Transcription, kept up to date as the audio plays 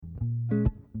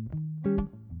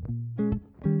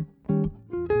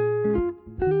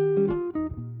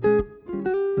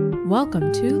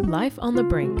Welcome to Life on the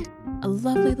Brink, a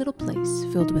lovely little place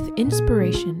filled with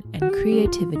inspiration and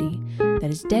creativity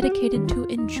that is dedicated to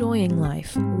enjoying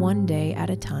life one day at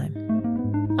a time.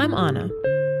 I'm Anna,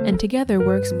 and together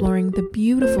we're exploring the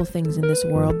beautiful things in this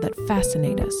world that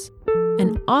fascinate us,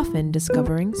 and often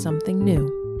discovering something new.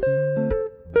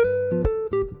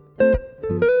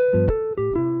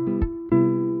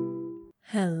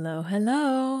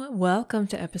 Hello. Welcome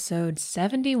to episode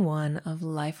 71 of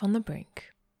Life on the Brink.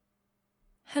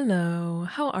 Hello,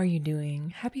 how are you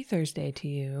doing? Happy Thursday to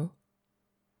you.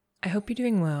 I hope you're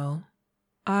doing well.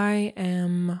 I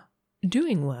am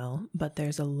doing well, but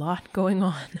there's a lot going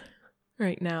on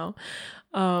right now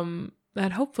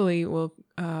that hopefully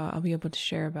I'll be able to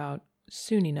share about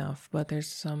soon enough, but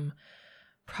there's some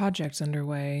projects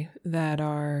underway that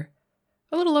are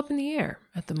a little up in the air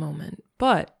at the moment,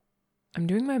 but I'm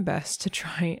doing my best to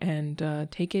try and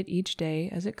take it each day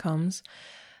as it comes.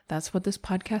 That's what this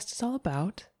podcast is all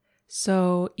about.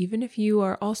 So even if you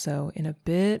are also in a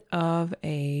bit of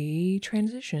a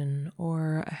transition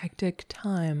or a hectic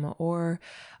time or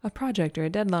a project or a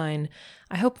deadline,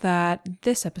 I hope that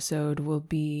this episode will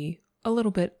be a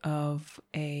little bit of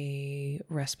a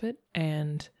respite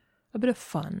and a bit of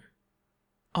fun.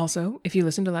 Also, if you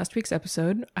listened to last week's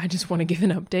episode, I just want to give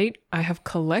an update. I have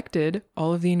collected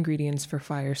all of the ingredients for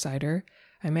fire cider.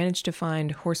 I managed to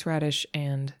find horseradish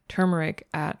and turmeric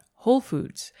at Whole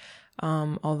Foods.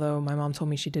 Although my mom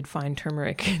told me she did find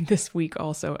turmeric this week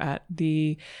also at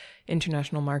the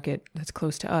international market that's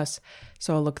close to us.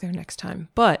 So I'll look there next time.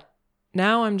 But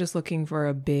now I'm just looking for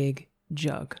a big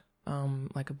jug,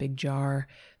 like a big jar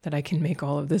that I can make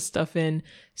all of this stuff in.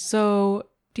 So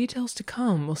details to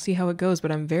come. We'll see how it goes,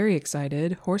 but I'm very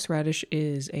excited. Horseradish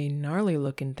is a gnarly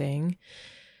looking thing,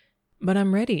 but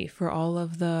I'm ready for all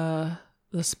of the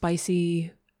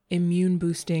spicy, immune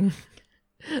boosting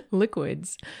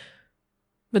liquids.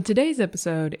 But today's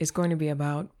episode is going to be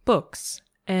about books,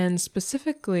 and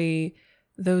specifically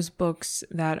those books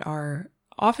that are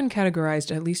often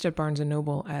categorized, at least at Barnes &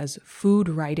 Noble, as food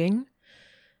writing.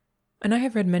 And I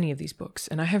have read many of these books,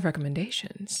 and I have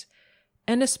recommendations.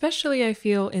 And especially I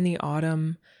feel in the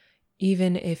autumn,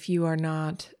 even if you are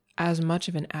not as much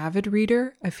of an avid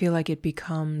reader, I feel like it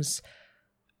becomes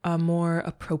a more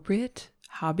appropriate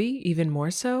hobby, even more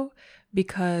so,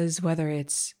 because whether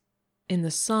it's in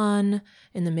the sun,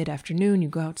 in the mid-afternoon, you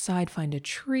go outside, find a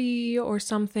tree or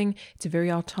something, it's a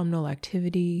very autumnal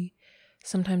activity.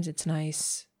 Sometimes it's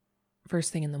nice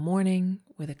first thing in the morning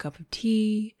with a cup of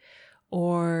tea,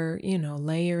 or,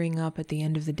 layering up at the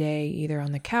end of the day, either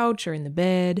on the couch or in the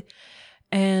bed,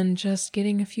 and just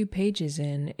getting a few pages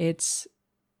in. It's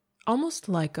almost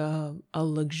like a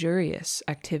luxurious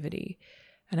activity.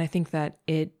 And I think that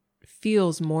it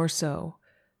feels more so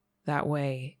that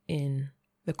way in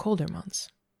the colder months.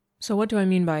 So what do I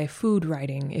mean by food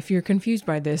writing? If you're confused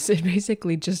by this, it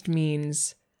basically just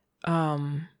means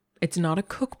it's not a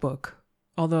cookbook,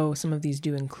 although some of these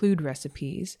do include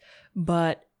recipes,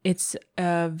 but it's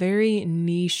a very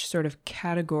niche sort of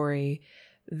category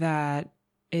that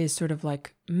is sort of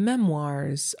like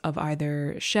memoirs of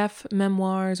either chef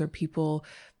memoirs or people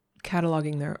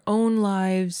cataloging their own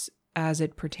lives as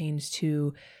it pertains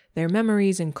to their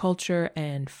memories and culture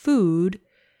and food.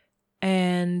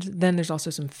 And then there's also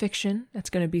some fiction that's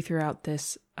going to be throughout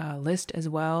this list as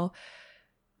well,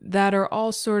 that are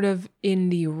all sort of in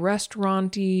the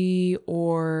restaurant-y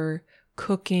or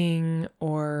cooking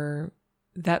or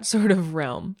that sort of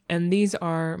realm. And these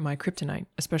are my kryptonite,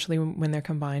 especially when they're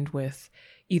combined with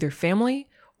either family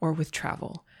or with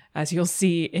travel, as you'll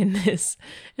see in this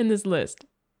list.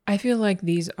 I feel like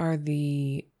these are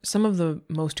some of the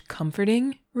most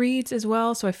comforting reads as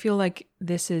well. So I feel like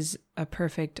this is a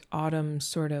perfect autumn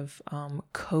sort of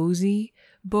cozy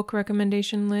book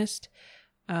recommendation list,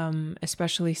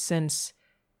 especially since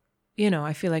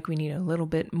I feel like we need a little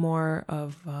bit more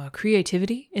of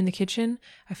creativity in the kitchen.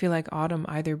 I feel like autumn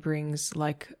either brings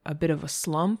like a bit of a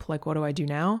slump, like what do I do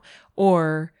now?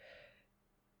 Or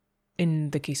in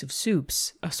the case of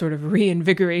soups, a sort of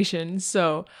reinvigoration.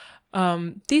 So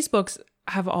these books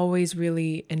have always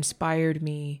really inspired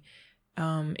me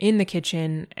in the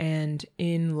kitchen and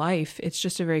in life. It's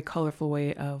just a very colorful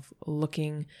way of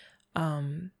looking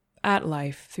at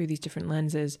life through these different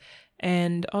lenses,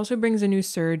 and also brings a new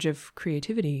surge of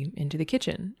creativity into the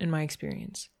kitchen, in my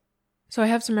experience. So I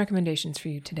have some recommendations for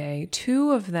you today.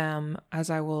 Two of them, as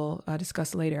I will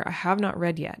discuss later, I have not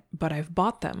read yet, but I've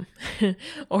bought them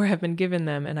or have been given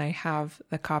them, and I have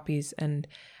the copies, and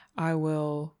I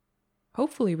will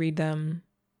hopefully read them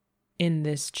in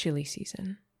this chilly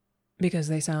season because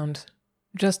they sound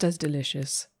just as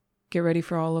delicious. Get ready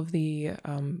for all of the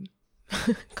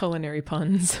culinary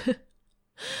puns.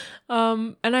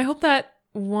 And I hope that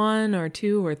 1 or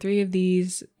 2 or 3 of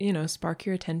these, spark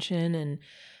your attention and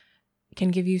can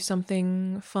give you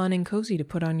something fun and cozy to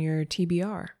put on your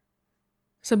TBR.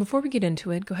 So before we get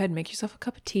into it, go ahead and make yourself a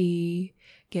cup of tea,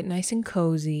 get nice and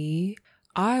cozy.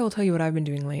 I will tell you what I've been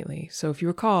doing lately. So if you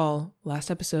recall, last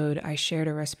episode, I shared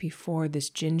a recipe for this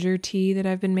ginger tea that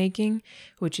I've been making,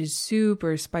 which is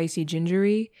super spicy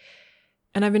gingery.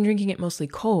 And I've been drinking it mostly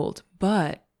cold.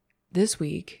 But this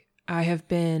week, I have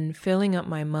been filling up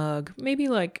my mug, maybe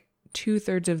like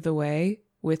 2/3 of the way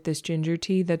with this ginger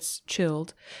tea that's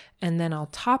chilled. And then I'll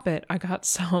top it. I got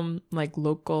some like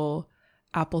local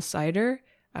apple cider.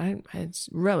 It's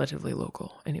relatively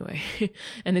local anyway.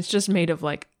 And it's just made of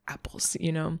like apples,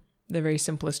 the very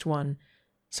simplest one.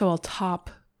 So I'll top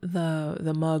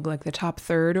the mug, like the top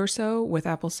third or so, with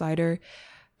apple cider.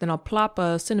 Then I'll plop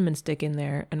a cinnamon stick in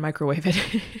there and microwave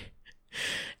it.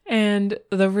 And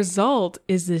the result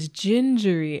is this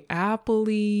gingery,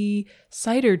 appley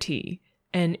cider tea.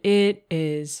 And it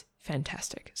is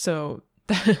fantastic. So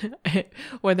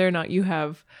whether or not you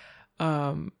have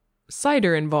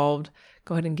cider involved,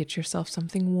 go ahead and get yourself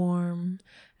something warm,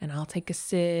 and I'll take a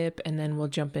sip, and then we'll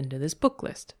jump into this book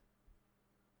list.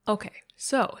 Okay,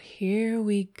 so here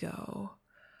we go.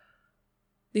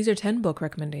 These are 10 book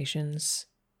recommendations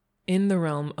in the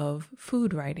realm of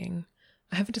food writing.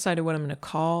 I haven't decided what I'm going to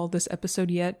call this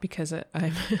episode yet because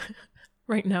I'm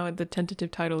right now the tentative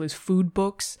title is food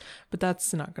books, but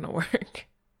that's not going to work.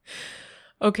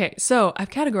 Okay, so I've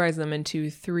categorized them into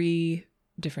 3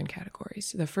 different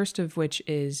categories. The first of which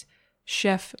is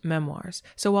chef memoirs.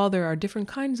 So while there are different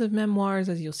kinds of memoirs,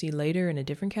 as you'll see later in a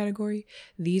different category,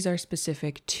 these are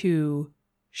specific to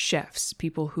chefs,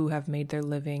 people who have made their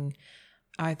living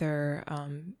either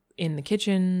in the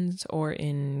kitchens or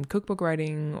in cookbook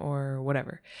writing or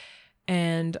whatever.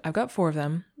 And I've got 4 of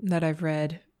them that I've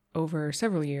read over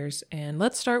several years. And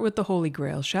let's start with the Holy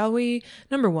Grail, shall we?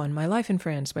 Number 1, My Life in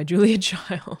France by Julia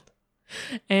Child.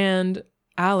 And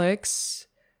Alex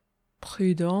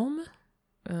Prudhomme,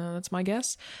 that's my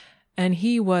guess. And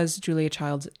he was Julia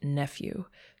Child's nephew.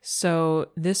 So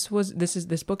this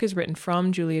book is written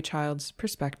from Julia Child's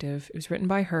perspective. It was written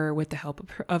by her with the help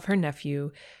of her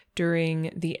nephew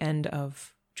during the end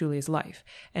of Julia's life.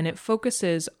 And it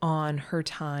focuses on her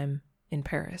time in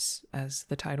Paris, as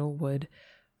the title would,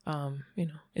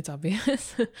 it's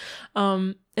obvious.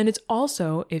 And it's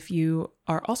also, if you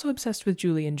are also obsessed with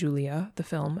Julie and Julia, the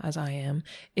film, as I am,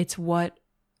 it's what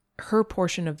her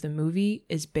portion of the movie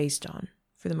is based on,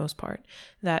 for the most part.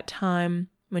 That time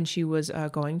when she was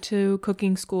going to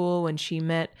cooking school, when she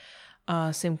met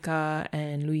Simca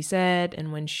and Louisette,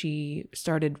 and when she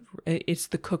started, it's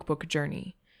the cookbook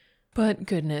journey. But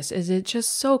goodness, is it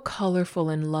just so colorful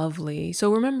and lovely.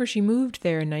 So remember, she moved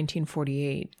there in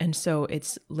 1948, and so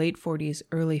it's late 40s,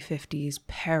 early 50s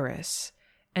Paris.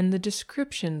 And the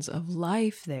descriptions of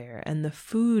life there and the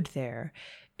food there,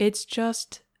 it's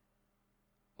just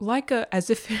like as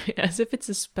if it's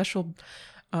a special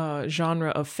genre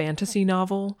of fantasy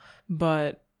novel,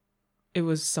 but it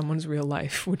was someone's real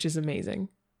life, which is amazing.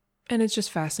 And it's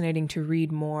just fascinating to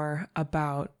read more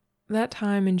about that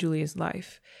time in Julia's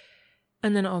life.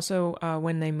 And then also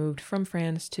when they moved from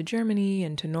France to Germany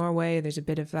and to Norway, there's a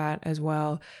bit of that as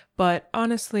well. But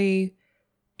honestly,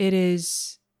 it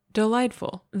is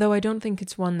delightful, though I don't think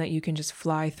it's one that you can just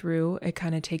fly through. It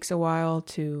kind of takes a while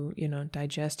to,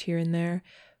 digest here and there,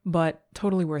 but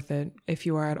totally worth it. If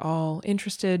you are at all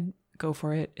interested, go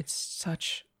for it. It's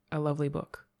such a lovely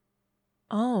book.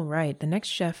 All right, the next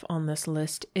chef on this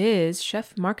list is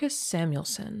Chef Marcus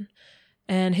Samuelsson,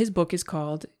 and his book is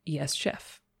called Yes,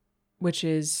 Chef, which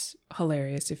is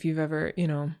hilarious. If you've ever,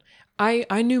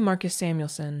 I knew Marcus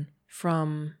Samuelsson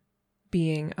from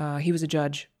being, he was a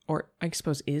judge, or I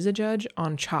suppose is a judge,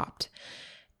 on Chopped.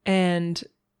 And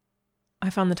I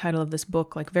found the title of this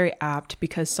book very apt,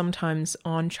 because sometimes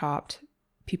on Chopped,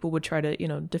 people would try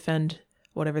to, defend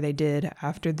whatever they did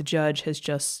after the judge has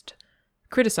just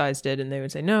criticized it, and they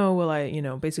would say, no,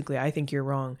 well, basically I think you're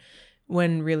wrong,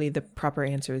 when really the proper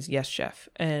answer is yes, chef.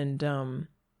 And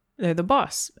they're the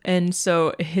boss. And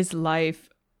so his life,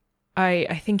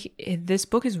 I think this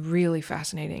book is really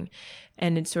fascinating,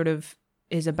 and it sort of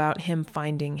is about him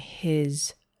finding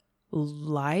his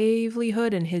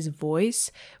livelihood and his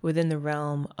voice within the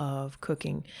realm of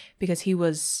cooking, because he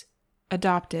was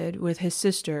adopted with his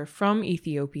sister from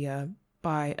Ethiopia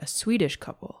by a Swedish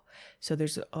couple. So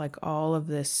there's all of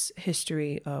this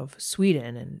history of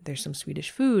Sweden, and there's some Swedish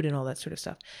food and all that sort of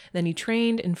stuff. Then he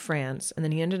trained in France, and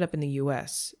then he ended up in the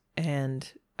US,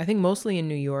 and I think mostly in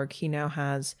New York. He now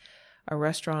has a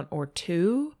restaurant or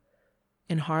 2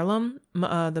 in Harlem,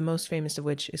 the most famous of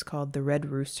which is called The Red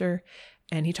Rooster.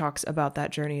 And he talks about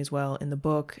that journey as well in the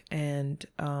book, and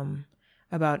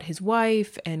about his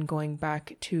wife and going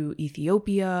back to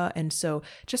Ethiopia. And so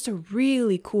just a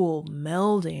really cool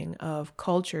melding of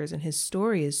cultures. And his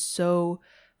story is so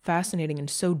fascinating and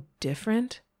so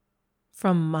different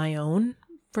from my own,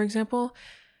 for example.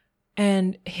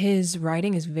 And his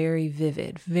writing is very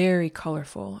vivid, very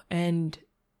colorful, and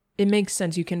it makes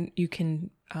sense. You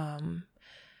can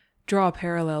draw a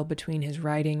parallel between his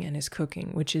writing and his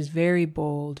cooking, which is very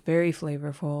bold, very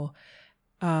flavorful,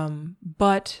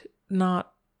 but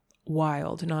not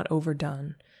wild, not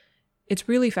overdone. It's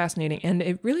really fascinating, and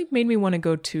it really made me want to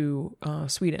go to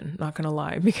Sweden, not gonna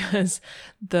lie, because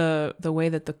the way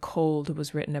that the cold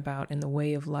was written about and the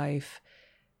way of life,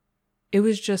 it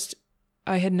was just,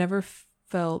 I had never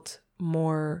felt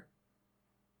more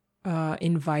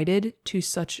invited to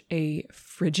such a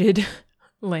frigid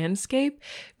landscape,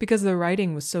 because the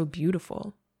writing was so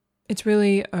beautiful. It's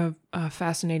really a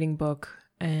fascinating book,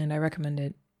 and I recommend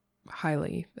it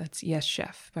highly. That's Yes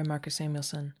Chef by Marcus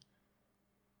Samuelsson.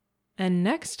 And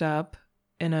next up,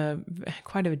 in a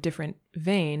quite a different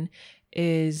vein,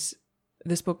 is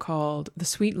this book called The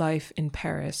Sweet Life in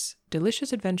Paris,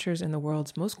 Delicious Adventures in the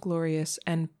World's Most Glorious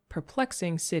and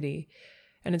Perplexing City,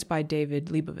 and it's by David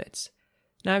Lebovitz.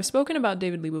 Now, I've spoken about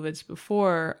David Lebovitz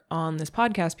before on this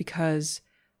podcast because,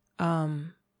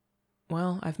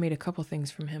 I've made a couple things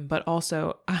from him, but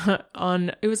also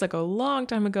it was like a long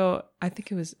time ago, I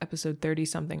think it was episode 30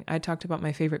 something, I talked about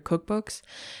my favorite cookbooks,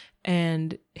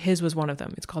 and his was one of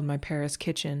them. It's called My Paris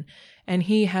Kitchen. And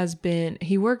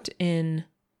he worked in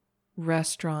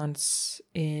restaurants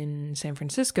in San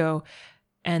Francisco,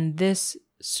 and this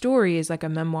story is like a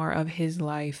memoir of his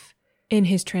life in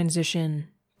his transition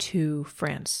to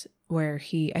France, where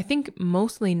I think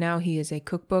mostly now he is a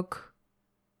cookbook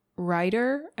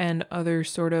writer and other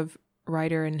sort of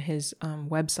writer in his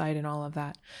website and all of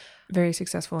that. Very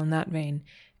successful in that vein.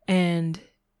 And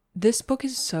this book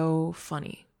is so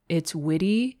funny. It's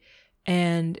witty,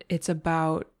 and it's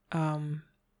about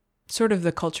sort of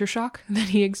the culture shock that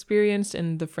he experienced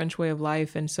in the French way of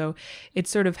life. And so it's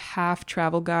sort of half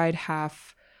travel guide,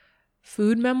 half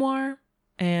food memoir.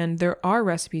 And there are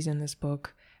recipes in this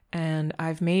book. And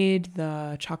I've made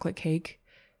the chocolate cake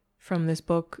from this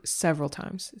book several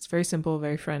times. It's very simple,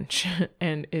 very French,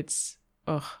 and it's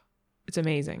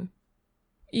amazing.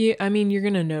 Yeah, I mean, you're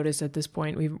going to notice at this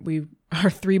point, we are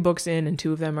 3 books in and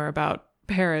 2 of them are about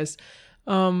Paris.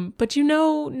 But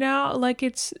now, like,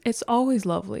 it's always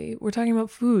lovely. We're talking about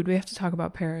food. We have to talk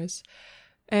about Paris.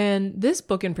 And this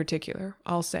book in particular,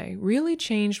 I'll say, really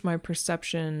changed my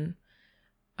perception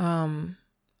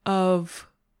of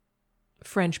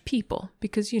French people.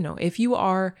 Because, if you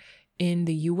are in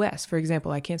the US, for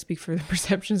example, I can't speak for the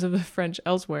perceptions of the French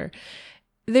elsewhere,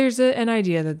 there's an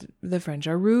idea that the French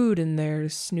are rude and they're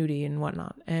snooty and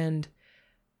whatnot. And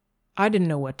I didn't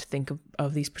know what to think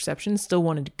of these perceptions, still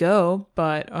wanted to go,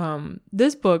 but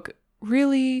this book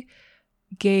really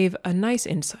gave a nice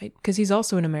insight, because he's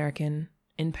also an American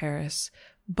in Paris,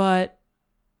 but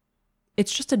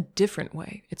it's just a different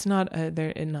way. It's not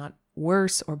they're not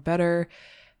worse or better,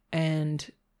 and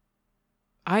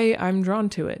I'm drawn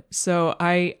to it. So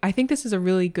I think this is a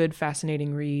really good,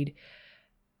 fascinating read.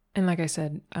 And like I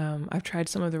said, I've tried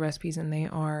some of the recipes and they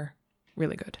are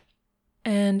really good.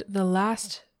 And the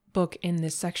last book in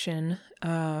this section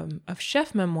of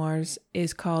chef memoirs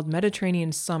is called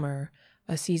Mediterranean Summer,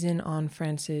 a season on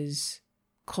France's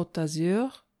Côte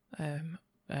d'Azur,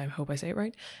 I hope I say it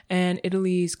right, and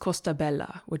Italy's Costa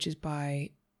Bella, which is by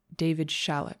David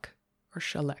Shalek,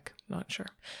 not sure.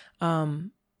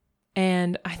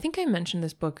 And I think I mentioned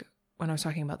this book when I was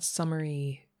talking about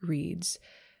summery reads.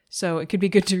 So it could be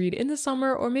good to read in the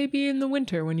summer or maybe in the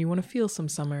winter when you want to feel some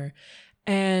summer.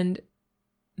 And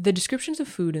the descriptions of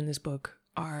food in this book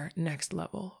are next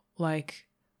level. Like,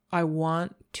 I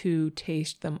want to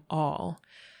taste them all,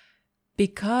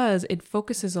 because it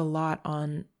focuses a lot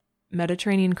on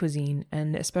Mediterranean cuisine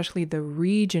and especially the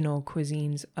regional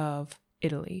cuisines of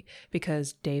Italy,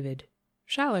 because David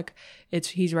Shalek,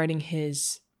 he's writing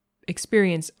his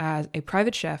experience as a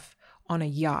private chef on a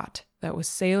yacht that was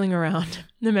sailing around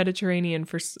the Mediterranean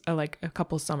for like a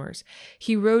couple summers.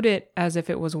 He wrote it as if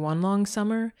it was one long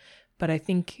summer, but I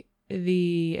think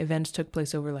the events took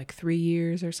place over like 3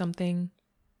 years or something.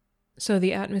 So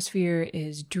the atmosphere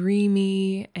is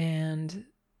dreamy, and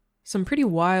some pretty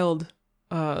wild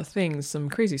things, some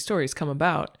crazy stories come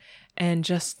about. And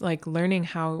just like learning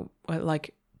how,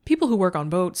 like, people who work on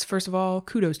boats, first of all,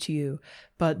 kudos to you.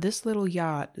 But this little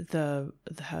yacht,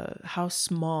 how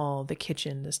small the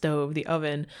kitchen, the stove, the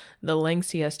oven, the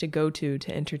lengths he has to go to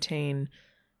entertain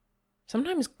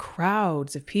sometimes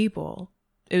crowds of people.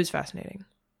 It was fascinating.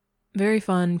 Very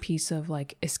fun piece of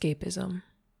like escapism.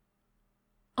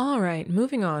 All right,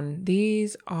 moving on.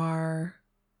 These are,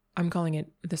 I'm calling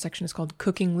it, the section is called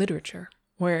Cooking Literature,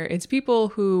 where it's people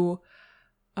who,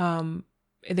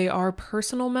 they are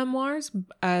personal memoirs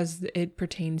as it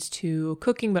pertains to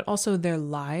cooking, but also their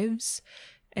lives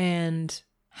and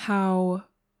how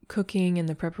cooking and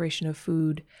the preparation of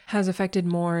food has affected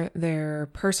more their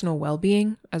personal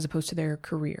well-being as opposed to their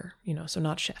career, so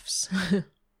not chefs.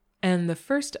 And the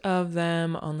first of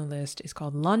them on the list is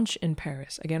called Lunch in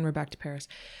Paris. Again, we're back to Paris.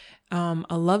 A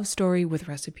love story with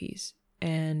recipes.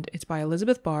 And it's by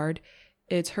Elizabeth Bard.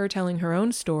 It's her telling her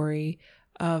own story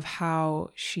of how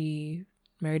she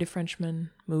married a Frenchman,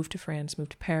 moved to France,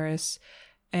 moved to Paris,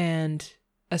 and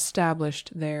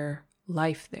established their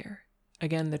life there.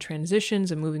 Again, the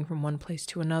transitions of moving from one place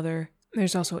to another.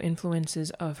 There's also influences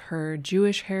of her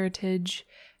Jewish heritage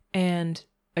and,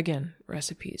 again,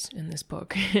 recipes in this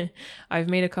book. I've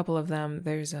made a couple of them.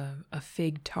 There's a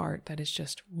fig tart that is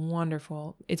just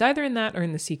wonderful. It's either in that or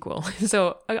in the sequel.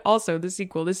 So also the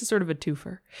sequel, this is sort of a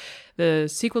twofer. The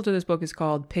sequel to this book is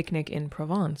called Picnic in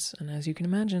Provence. And as you can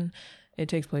imagine, it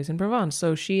takes place in Provence.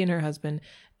 So she and her husband,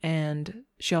 and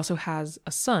she also has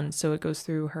a son. So it goes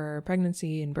through her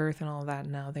pregnancy and birth and all of that.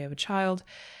 And now they have a child.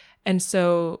 And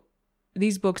so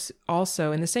these books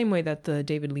also, in the same way that the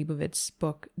David Leibovitz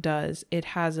book does, it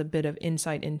has a bit of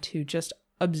insight into just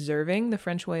observing the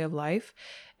French way of life.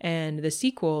 And the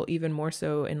sequel, even more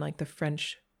so in like the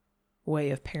French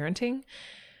way of parenting.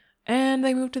 And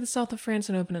they moved to the south of France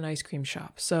and opened an ice cream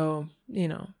shop. So,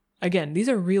 again, these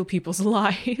are real people's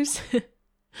lives.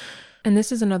 And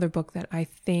this is another book that I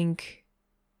think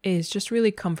is just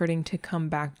really comforting to come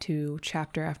back to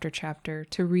chapter after chapter,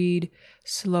 to read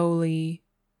slowly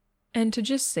and to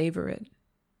just savor it.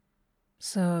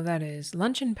 So that is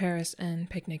Lunch in Paris and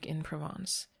Picnic in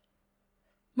Provence.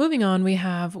 Moving on, we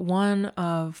have one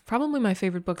of probably my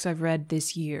favorite books I've read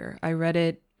this year. I read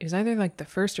it was either like the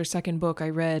first or second book I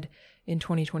read in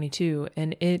 2022,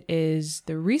 and it is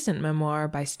the recent memoir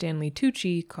by Stanley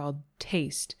Tucci called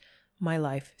Taste: My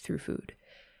Life Through Food.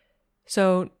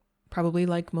 So, probably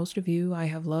like most of you, I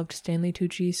have loved Stanley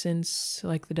Tucci since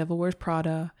like The Devil Wears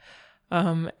Prada,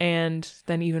 and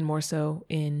then even more so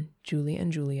in Julie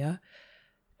and Julia.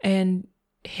 And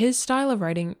his style of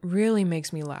writing really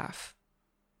makes me laugh.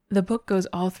 The book goes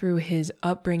all through his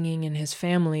upbringing and his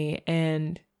family,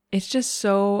 and it's just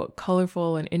so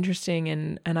colorful and interesting,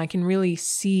 and I can really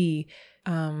see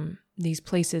these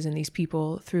places and these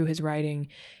people through his writing.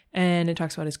 And it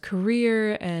talks about his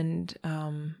career and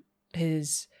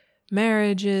his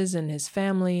marriages and his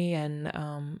family,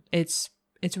 and it's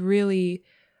really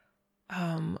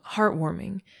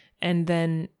heartwarming. And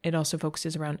then it also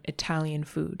focuses around Italian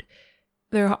food.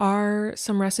 There are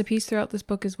some recipes throughout this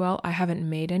book as well. I haven't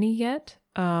made any yet,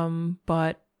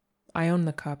 but I own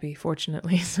the copy,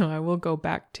 fortunately, so I will go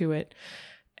back to it.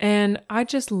 And I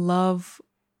do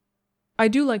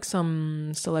like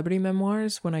some celebrity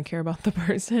memoirs when I care about the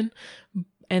person,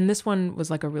 and this one was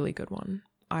like a really good one.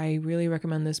 I really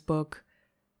recommend this book.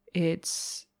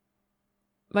 It's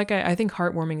like, I think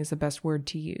heartwarming is the best word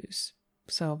to use.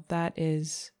 So that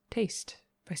is Taste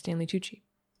by Stanley Tucci.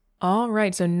 All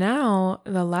right, so now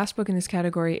the last book in this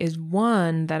category is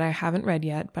one that I haven't read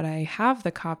yet, but I have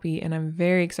the copy and I'm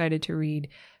very excited to read,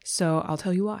 so I'll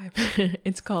tell you why.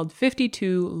 It's called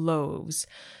 52 Loaves: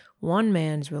 One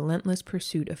Man's Relentless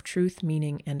Pursuit of Truth,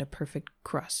 Meaning, and a Perfect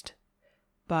Crust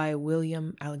by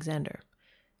William Alexander.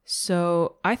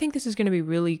 So I think this is going to be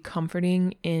really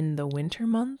comforting in the winter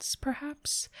months,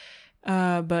 perhaps.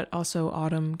 But also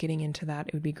autumn, getting into that,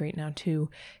 it would be great now too.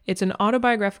 It's an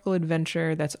autobiographical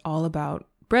adventure that's all about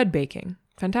bread baking.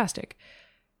 Fantastic.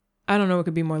 I don't know what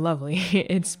could be more lovely.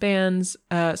 It spans,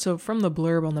 so from the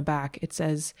blurb on the back, it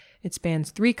says it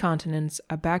spans 3 continents,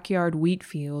 a backyard wheat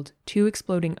field, 2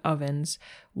 exploding ovens,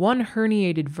 1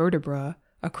 herniated vertebra,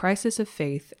 a crisis of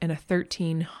faith, and a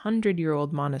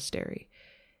 1,300-year-old monastery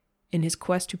in his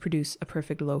quest to produce a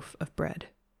perfect loaf of bread.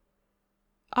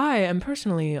 I am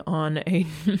personally on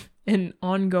an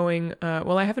ongoing,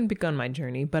 I haven't begun my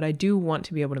journey, but I do want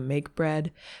to be able to make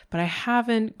bread, but I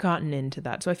haven't gotten into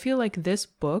that. So I feel like this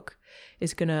book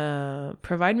is going to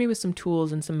provide me with some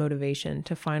tools and some motivation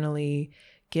to finally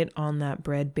get on that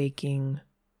bread baking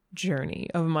journey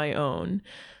of my own.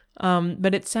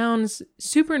 But it sounds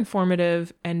super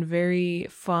informative and very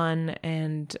fun,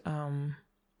 and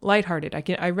lighthearted.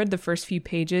 I read the first few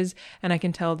pages and I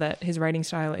can tell that his writing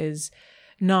style is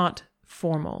not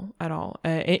formal at all,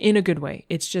 in a good way.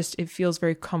 It's just, it feels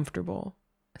very comfortable.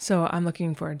 So I'm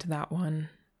looking forward to that one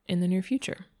in the near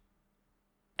future.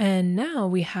 And now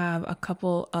we have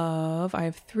I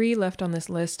have 3 left on this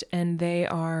list, and they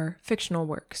are fictional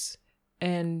works.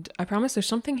 And I promise there's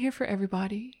something here for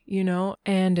everybody,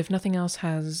 and if nothing else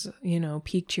has,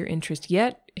 piqued your interest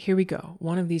yet, here we go.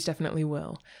 One of these definitely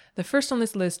will. The first on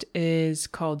this list is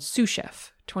called Sous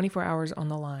Chef, 24 Hours on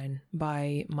the Line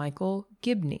by Michael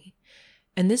Gibney.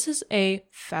 And this is a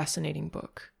fascinating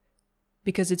book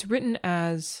because it's written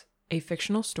as a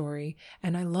fictional story,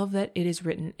 and I love that it is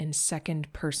written in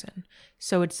second person.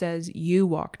 So it says you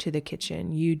walk to the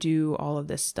kitchen, you do all of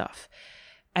this stuff.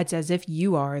 It's as if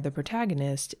you are the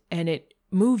protagonist, and it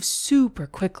moves super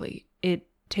quickly. It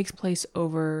takes place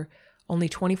over only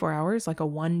 24 hours, like a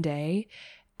one day.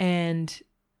 And,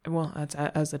 well, that's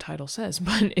as the title says,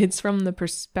 but it's from the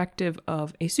perspective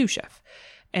of a sous chef.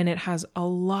 And it has a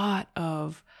lot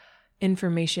of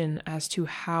information as to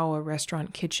how a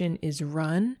restaurant kitchen is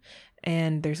run.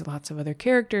 And there's lots of other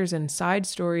characters and side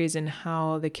stories and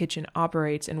how the kitchen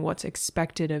operates and what's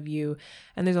expected of you.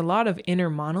 And there's a lot of inner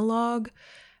monologue,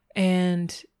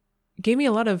 and gave me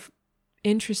a lot of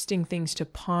interesting things to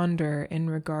ponder in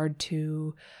regard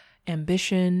to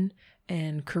ambition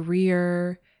and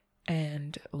career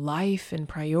and life and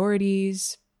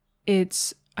priorities.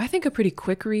 It's, I think, a pretty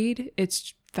quick read.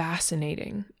 It's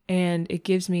fascinating, and it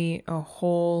gives me a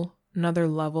whole another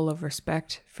level of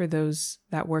respect for those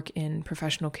that work in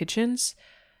professional kitchens.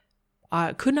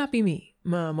 Could not be me,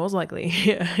 most likely.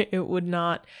 It would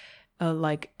not,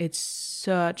 it's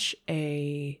such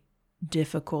a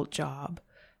difficult job,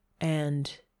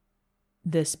 and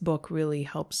this book really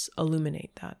helps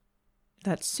illuminate that.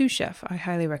 That's Sous Chef. I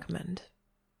highly recommend.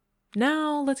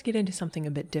 Now let's get into something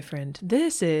a bit different.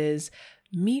 This is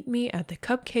Meet Me at the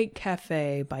Cupcake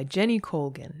Cafe by Jenny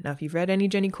Colgan. Now, if you've read any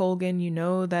Jenny Colgan, you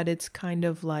know that it's kind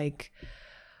of like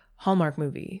Hallmark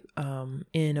movie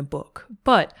in a book.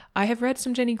 But I have read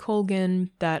some Jenny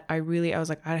Colgan that I was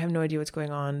like, I have no idea what's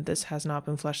going on. This has not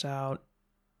been fleshed out.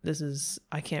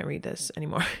 I can't read this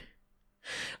anymore.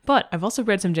 But I've also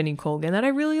read some Jenny Colgan that I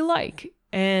really like.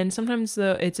 And sometimes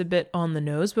it's a bit on the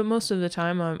nose, but most of the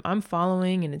time I'm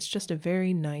following, and it's just a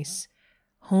very nice,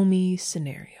 homey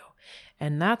scenario.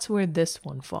 And that's where this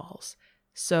one falls.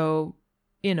 So,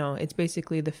 it's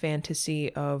basically the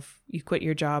fantasy of you quit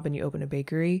your job and you open a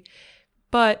bakery,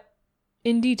 but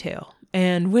in detail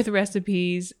and with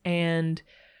recipes, and,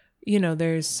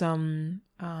 there's some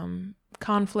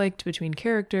conflict between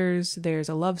characters. There's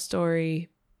a love story.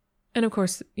 And of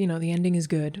course, the ending is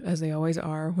good, as they always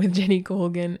are with Jenny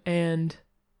Colgan, and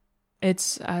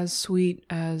it's as sweet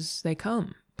as they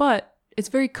come. But it's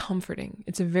very comforting.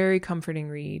 It's a very comforting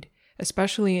read,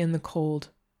 especially in the cold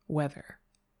weather.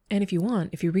 And if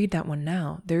you read that one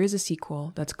now, there is a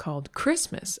sequel that's called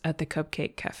Christmas at the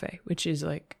Cupcake Cafe, which is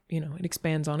it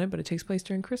expands on it, but it takes place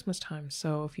during Christmas time.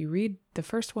 So if you read the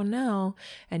first one now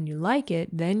and you like it,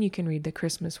 then you can read the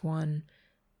Christmas one,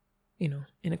 in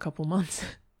a couple months.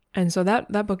 And so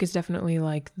that book is definitely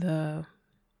like the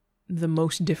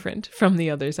most different from the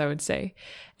others, I would say.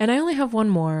 And I only have one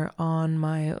more on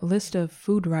my list of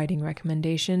food writing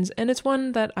recommendations, and it's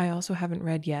one that I also haven't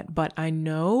read yet, but I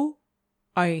know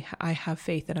I have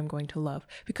faith that I'm going to love,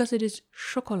 because it is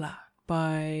Chocolat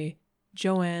by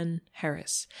Joanne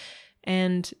Harris.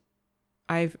 And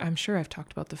I'm sure I've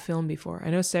talked about the film before. I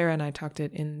know Sarah and I talked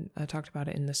about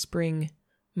it in the spring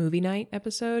movie night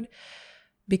episode,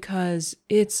 because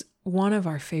it's one of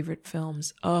our favorite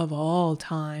films of all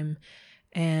time.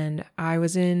 And I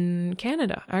was in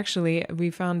Canada. Actually,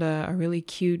 we found a really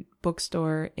cute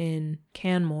bookstore in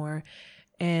Canmore,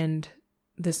 and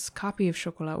this copy of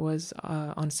Chocolat was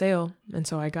on sale. And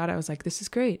so I got it. I was like, this is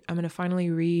great. I'm going to finally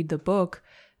read the book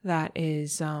that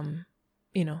is,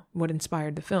 what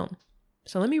inspired the film.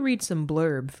 So let me read some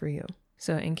blurb for you.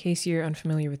 So in case you're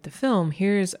unfamiliar with the film,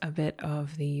 here's a bit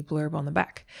of the blurb on the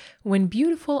back. When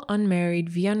beautiful, unmarried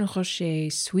Vianne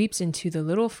Rocher sweeps into the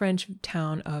little French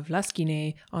town of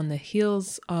Lasquinay on the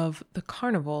heels of the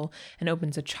carnival and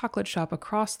opens a chocolate shop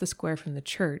across the square from the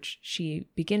church, she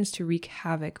begins to wreak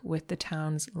havoc with the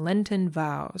town's Lenten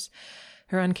vows.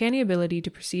 Her uncanny ability to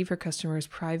perceive her customers'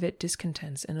 private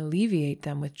discontents and alleviate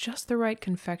them with just the right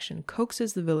confection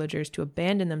coaxes the villagers to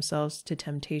abandon themselves to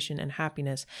temptation and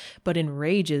happiness, but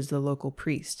enrages the local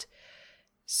priest.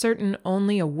 Certain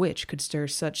only a witch could stir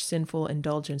such sinful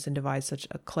indulgence and devise such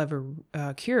a clever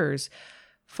cures,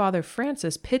 Father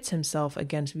Francis pits himself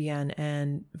against Vianne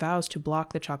and vows to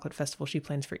block the chocolate festival she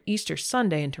plans for Easter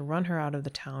Sunday and to run her out of the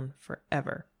town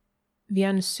forever.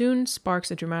 Vian soon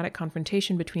sparks a dramatic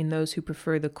confrontation between those who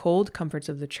prefer the cold comforts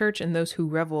of the church and those who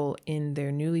revel in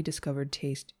their newly discovered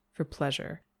taste for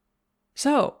pleasure.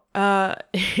 So,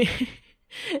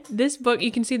 this book,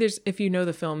 you can see if you know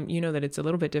the film, you know that it's a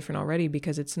little bit different already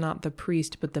because it's not the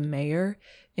priest, but the mayor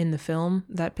in the film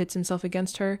that pits himself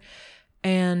against her.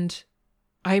 And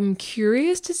I'm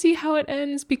curious to see how it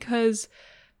ends because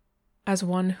as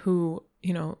one who,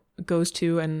 goes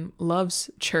to and loves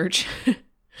church,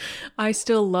 I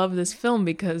still love this film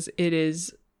because it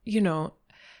is,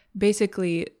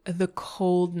 basically the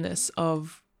coldness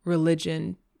of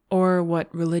religion or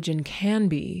what religion can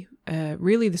be.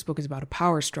 Really, this book is about a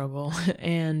power struggle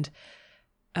and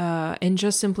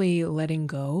just simply letting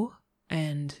go.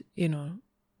 And,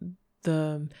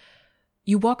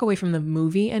 you walk away from the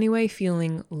movie anyway,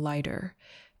 feeling lighter.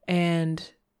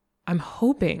 And I'm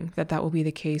hoping that will be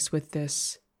the case with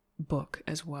this book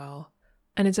as well.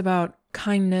 And it's about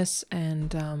kindness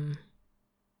and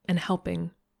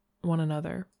helping one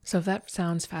another. So if that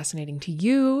sounds fascinating to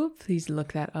you, please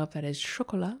look that up. That is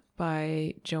Chocolat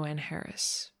by Joanne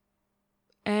Harris.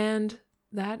 And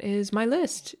that is my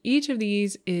list. Each of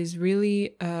these is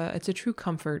really, it's a true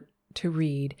comfort to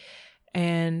read.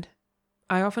 And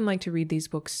I often like to read these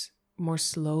books more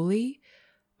slowly,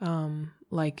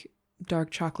 like Dark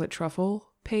Chocolate Truffle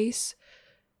pace,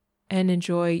 and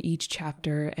enjoy each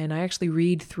chapter. And I actually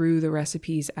read through the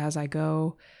recipes as I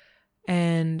go.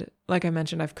 And like I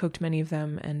mentioned, I've cooked many of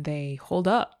them and they hold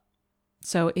up.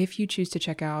 So if you choose to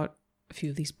check out a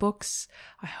few of these books,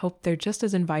 I hope they're just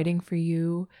as inviting for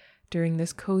you during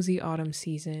this cozy autumn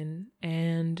season.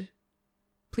 And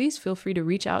please feel free to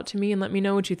reach out to me and let me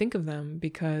know what you think of them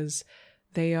because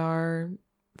they are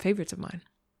favorites of mine.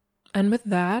 And with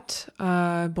that,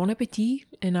 bon appetit,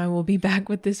 and I will be back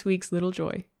with this week's Little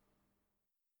Joy.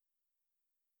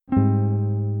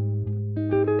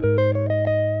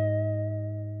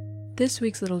 This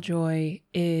week's Little Joy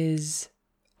is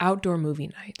outdoor movie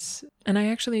nights. And I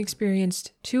actually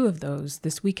experienced 2 of those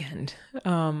this weekend.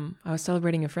 I was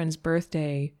celebrating a friend's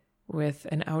birthday with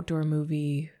an outdoor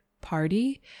movie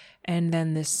party. And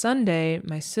then this Sunday,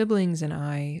 my siblings and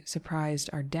I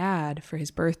surprised our dad for his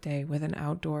birthday with an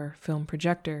outdoor film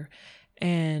projector.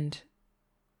 And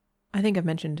I think I've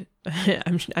mentioned,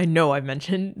 I know I've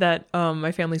mentioned that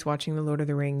my family's watching the Lord of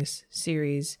the Rings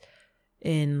series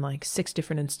in like 6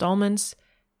 different installments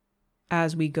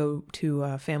as we go to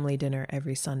a family dinner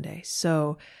every Sunday.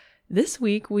 So this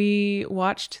week we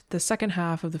watched the second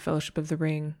half of the Fellowship of the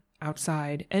Ring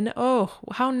outside. And oh,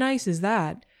 how nice is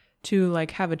that to like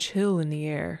have a chill in the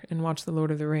air and watch the Lord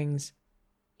of the Rings.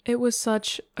 It was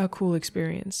such a cool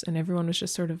experience. And everyone was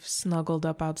just sort of snuggled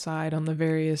up outside on the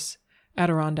various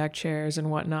Adirondack chairs and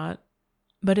whatnot.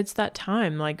 But it's that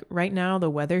time, like right now, the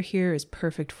weather here is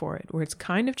perfect for it, where it's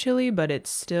kind of chilly, but it's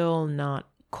still not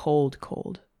cold.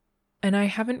 And I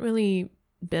haven't really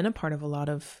been a part of a lot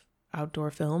of outdoor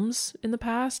films in the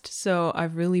past, so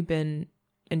I've really been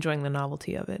enjoying the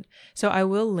novelty of it. So I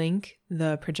will link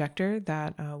the projector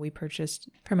that we purchased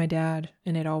for my dad,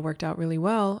 and it all worked out really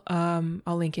well.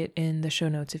 I'll link it in the show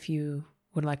notes if you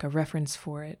would like a reference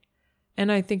for it.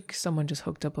 And I think someone just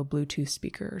hooked up a Bluetooth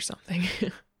speaker or something.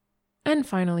 And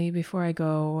finally, before I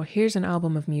go, here's an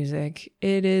album of music.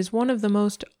 It is one of the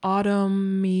most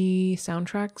autumn-y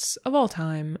soundtracks of all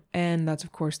time, and that's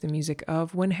of course the music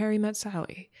of When Harry Met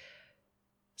Sally.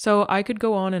 So I could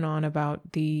go on and on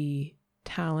about the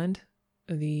talent,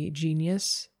 the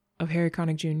genius of Harry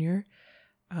Connick Jr.,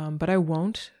 but I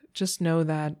won't. Just know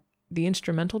that the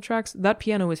instrumental tracks, that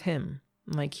piano is him.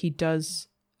 Like, he does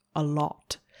a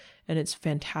lot. And it's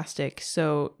fantastic.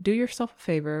 So do yourself a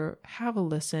favor, have a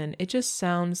listen. It just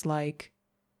sounds like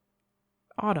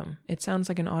autumn. It sounds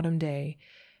like an autumn day.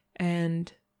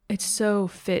 And it so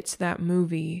fits that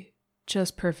movie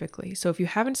just perfectly. So if you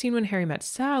haven't seen When Harry Met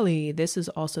Sally, this is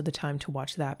also the time to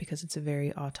watch that because it's a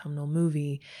very autumnal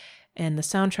movie. And the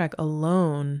soundtrack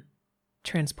alone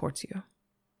transports you.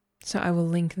 So I will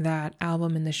link that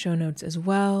album in the show notes as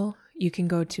well. You can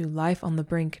go to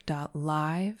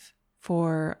lifeonthebrink.live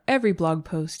for every blog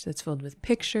post that's filled with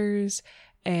pictures,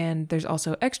 and there's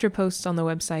also extra posts on the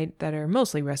website that are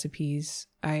mostly recipes.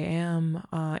 I am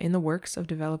in the works of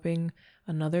developing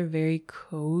another very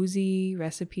cozy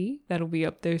recipe that'll be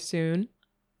up there soon.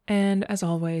 And as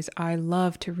always, I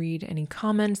love to read any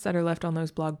comments that are left on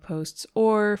those blog posts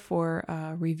or for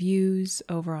reviews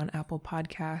over on Apple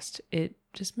Podcast. It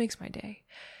just makes my day.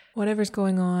 Whatever's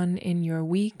going on in your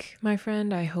week, my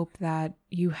friend, I hope that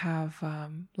you have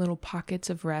little pockets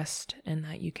of rest and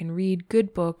that you can read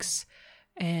good books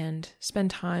and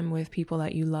spend time with people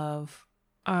that you love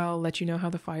I'll let you know how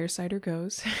the fire cider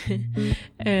goes.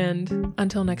 And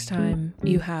until next time,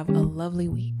 you have a lovely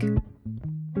week.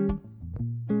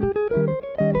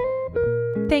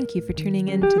 Thank you for tuning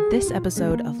in to this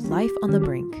episode of Life on the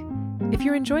Brink. If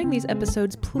you're enjoying these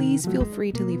episodes, please feel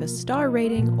free to leave a star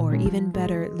rating, or even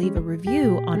better, leave a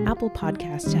review on Apple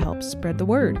Podcasts to help spread the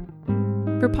word.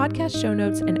 For podcast show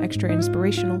notes and extra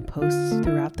inspirational posts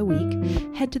throughout the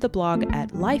week, head to the blog at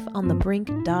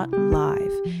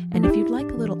lifeonthebrink.live. And if you'd like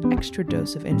a little extra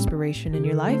dose of inspiration in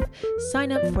your life,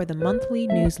 sign up for the monthly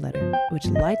newsletter, which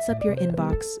lights up your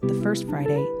inbox the first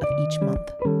Friday of each month.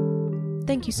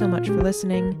 Thank you so much for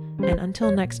listening, and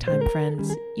until next time,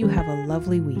 friends, you have a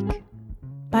lovely week.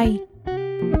 Bye.